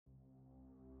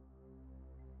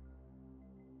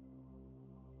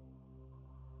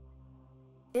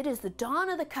It is the dawn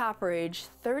of the Copper Age,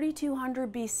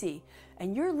 3200 BC,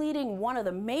 and you're leading one of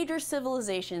the major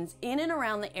civilizations in and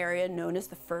around the area known as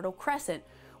the Fertile Crescent,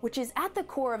 which is at the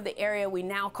core of the area we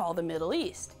now call the Middle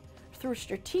East. Through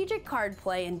strategic card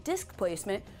play and disc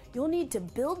placement, you'll need to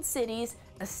build cities,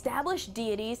 establish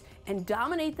deities, and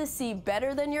dominate the sea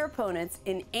better than your opponents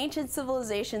in Ancient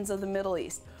Civilizations of the Middle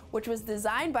East, which was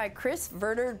designed by Chris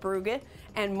Verder-Brugge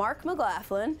and Mark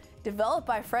McLaughlin, developed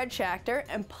by Fred Schachter,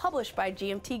 and published by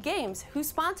GMT Games, who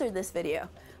sponsored this video.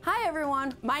 Hi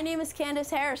everyone, my name is Candace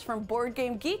Harris from Board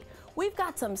Game Geek. We've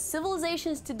got some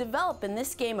civilizations to develop in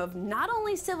this game of not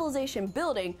only civilization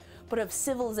building, but of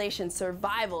civilization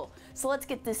survival. So let's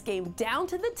get this game down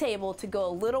to the table to go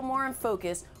a little more in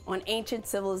focus on Ancient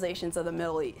Civilizations of the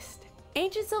Middle East.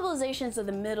 Ancient Civilizations of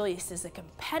the Middle East is a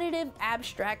competitive,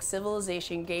 abstract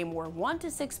civilization game where 1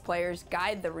 to 6 players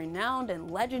guide the renowned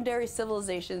and legendary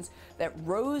civilizations that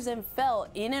rose and fell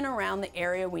in and around the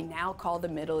area we now call the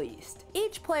Middle East.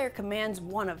 Each player commands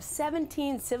one of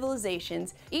 17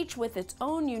 civilizations, each with its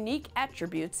own unique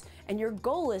attributes, and your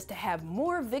goal is to have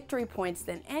more victory points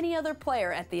than any other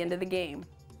player at the end of the game.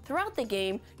 Throughout the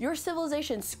game, your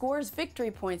civilization scores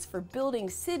victory points for building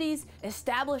cities,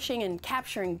 establishing and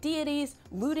capturing deities,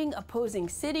 looting opposing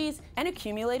cities, and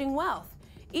accumulating wealth.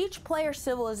 Each player's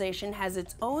civilization has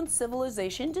its own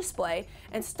civilization display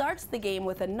and starts the game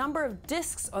with a number of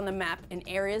discs on the map in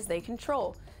areas they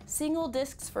control. Single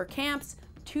discs for camps,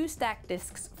 2 stacked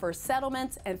discs for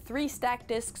settlements, and 3 stacked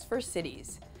discs for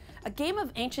cities. A game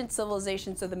of Ancient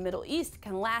Civilizations of the Middle East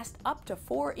can last up to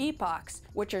 4 epochs,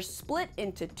 which are split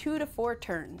into 2 to 4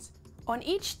 turns. On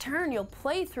each turn, you'll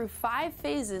play through 5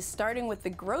 phases, starting with the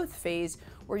growth phase,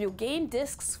 where you'll gain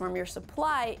discs from your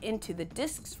supply into the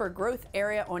discs for growth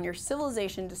area on your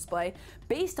civilization display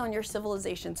based on your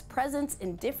civilization's presence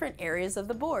in different areas of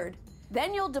the board.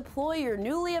 Then you'll deploy your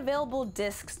newly available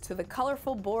discs to the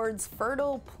colorful board's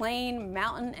fertile, plain,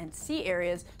 mountain, and sea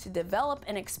areas to develop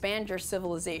and expand your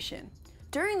civilization.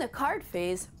 During the card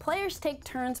phase, players take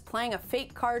turns playing a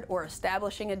fate card or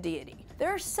establishing a deity. There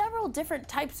are several different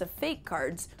types of fate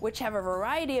cards, which have a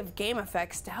variety of game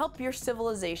effects to help your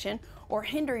civilization or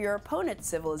hinder your opponent's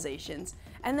civilizations,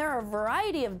 and there are a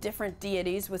variety of different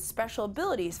deities with special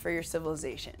abilities for your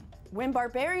civilization. When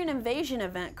Barbarian Invasion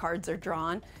event cards are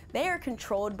drawn, they are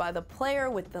controlled by the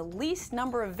player with the least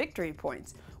number of victory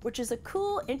points, which is a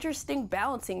cool, interesting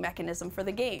balancing mechanism for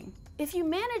the game. If you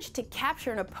manage to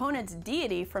capture an opponent's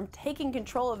deity from taking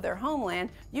control of their homeland,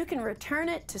 you can return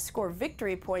it to score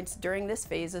victory points during this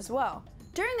phase as well.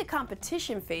 During the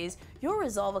competition phase, you'll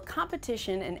resolve a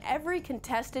competition in every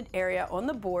contested area on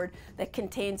the board that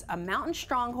contains a mountain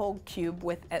stronghold cube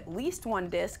with at least 1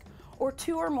 disc, or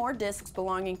 2 or more discs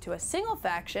belonging to a single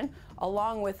faction,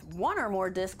 along with 1 or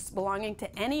more discs belonging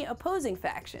to any opposing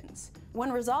factions.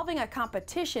 When resolving a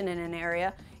competition in an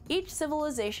area, each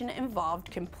civilization involved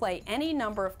can play any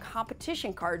number of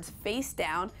competition cards face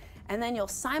down, and then you'll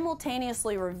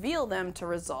simultaneously reveal them to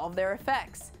resolve their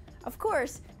effects. Of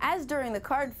course, as during the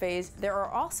card phase, there are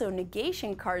also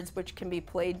negation cards which can be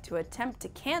played to attempt to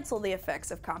cancel the effects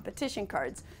of competition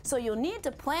cards, so you'll need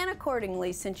to plan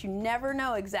accordingly since you never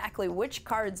know exactly which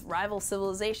cards rival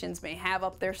civilizations may have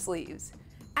up their sleeves.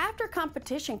 After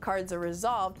competition cards are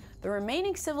resolved, the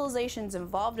remaining civilizations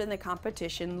involved in the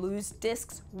competition lose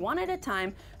discs one at a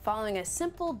time following a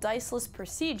simple diceless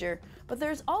procedure, but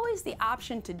there's always the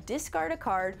option to discard a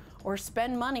card or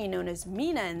spend money known as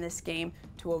mina in this game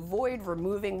to avoid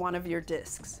removing one of your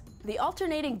discs. The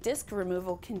alternating disc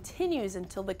removal continues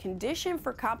until the condition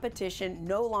for competition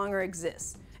no longer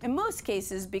exists, in most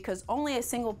cases because only a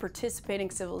single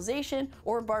participating civilization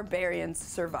or barbarians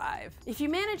survive. If you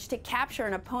manage to capture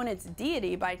an opponent's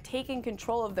deity by taking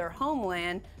control of their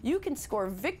homeland, you can score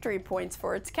victory points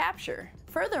for its capture.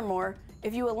 Furthermore,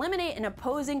 if you eliminate an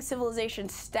opposing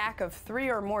civilization's stack of 3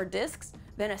 or more discs,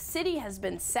 then a city has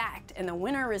been sacked and the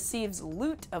winner receives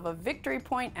loot of a victory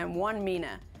point and 1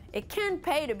 mina. It can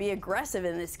pay to be aggressive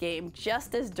in this game,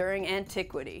 just as during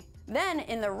antiquity. Then,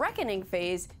 in the Reckoning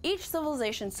phase, each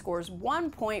civilization scores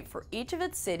 1 point for each of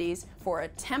its cities, for a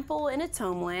temple in its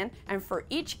homeland, and for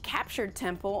each captured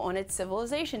temple on its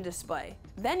civilization display.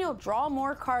 Then you'll draw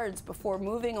more cards before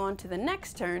moving on to the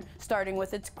next turn, starting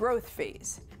with its growth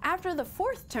phase. After the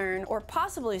 4th turn, or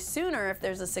possibly sooner if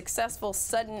there's a successful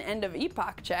sudden end of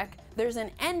epoch check, there's an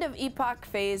end of epoch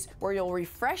phase where you'll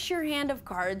refresh your hand of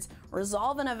cards,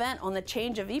 resolve an event on the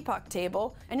change of epoch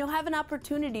table, and you'll have an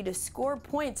opportunity to score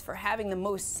points for having the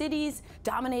most cities,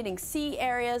 dominating sea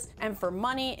areas, and for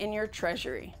money in your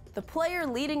treasury. The player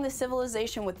leading the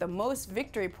civilization with the most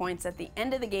victory points at the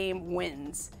end of the game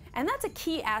wins. And that's a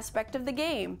key aspect of the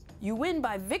game. You win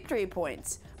by victory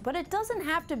points, but it doesn't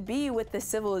have to be with the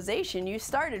civilization you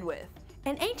started with.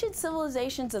 An Ancient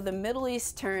Civilizations of the Middle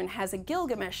East turn has a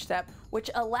Gilgamesh step, which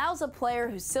allows a player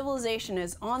whose civilization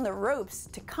is on the ropes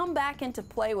to come back into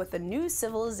play with a new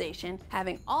civilization,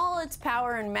 having all its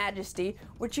power and majesty,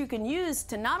 which you can use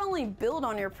to not only build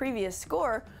on your previous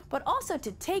score, but also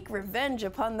to take revenge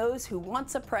upon those who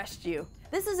once oppressed you.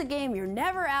 This is a game you're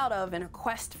never out of in a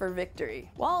quest for victory.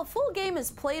 While a full game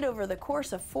is played over the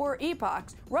course of 4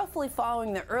 epochs, roughly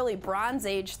following the early Bronze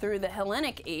Age through the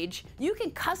Hellenic Age, you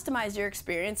can customize your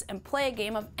experience and play a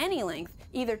game of any length,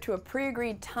 either to a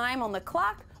pre-agreed time on the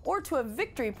clock or to a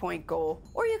victory point goal,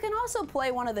 or you can also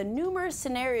play one of the numerous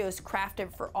scenarios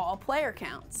crafted for all player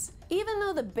counts. Even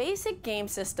though the basic game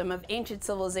system of Ancient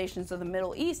Civilizations of the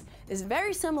Middle East is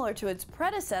very similar to its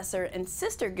predecessor and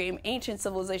sister game Ancient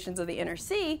Civilizations of the Inner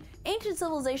Sea, Ancient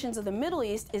Civilizations of the Middle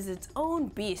East is its own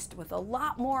beast with a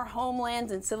lot more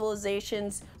homelands and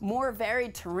civilizations, more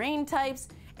varied terrain types,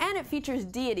 and it features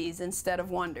deities instead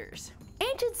of wonders.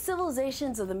 Ancient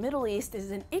Civilizations of the Middle East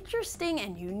is an interesting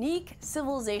and unique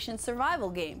civilization survival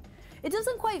game. It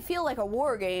doesn't quite feel like a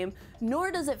war game,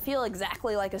 nor does it feel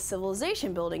exactly like a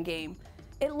civilization building game.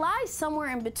 It lies somewhere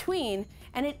in between,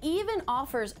 and it even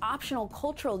offers optional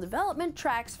cultural development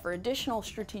tracks for additional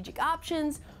strategic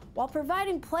options, while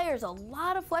providing players a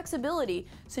lot of flexibility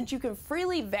since you can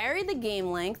freely vary the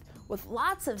game length with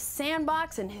lots of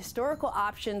sandbox and historical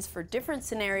options for different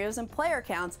scenarios and player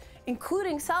counts,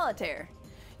 including solitaire.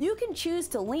 You can choose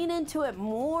to lean into it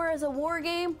more as a war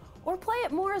game or play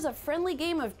it more as a friendly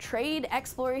game of trade,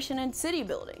 exploration, and city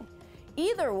building.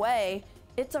 Either way,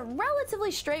 it's a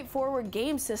relatively straightforward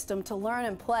game system to learn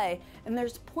and play, and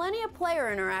there's plenty of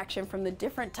player interaction from the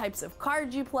different types of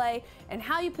cards you play and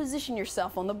how you position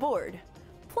yourself on the board.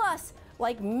 Plus,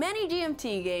 like many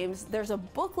GMT games, there's a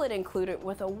booklet included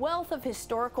with a wealth of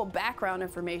historical background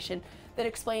information that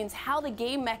explains how the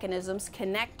game mechanisms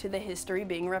connect to the history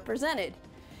being represented.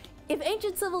 If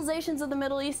Ancient Civilizations of the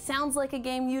Middle East sounds like a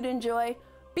game you'd enjoy,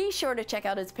 be sure to check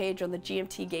out its page on the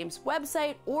GMT Games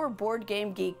website or Board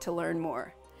Game Geek to learn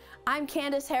more. I'm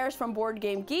Candace Harris from Board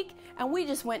Game Geek, and we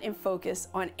just went in focus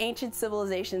on Ancient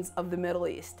Civilizations of the Middle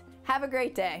East. Have a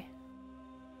great day.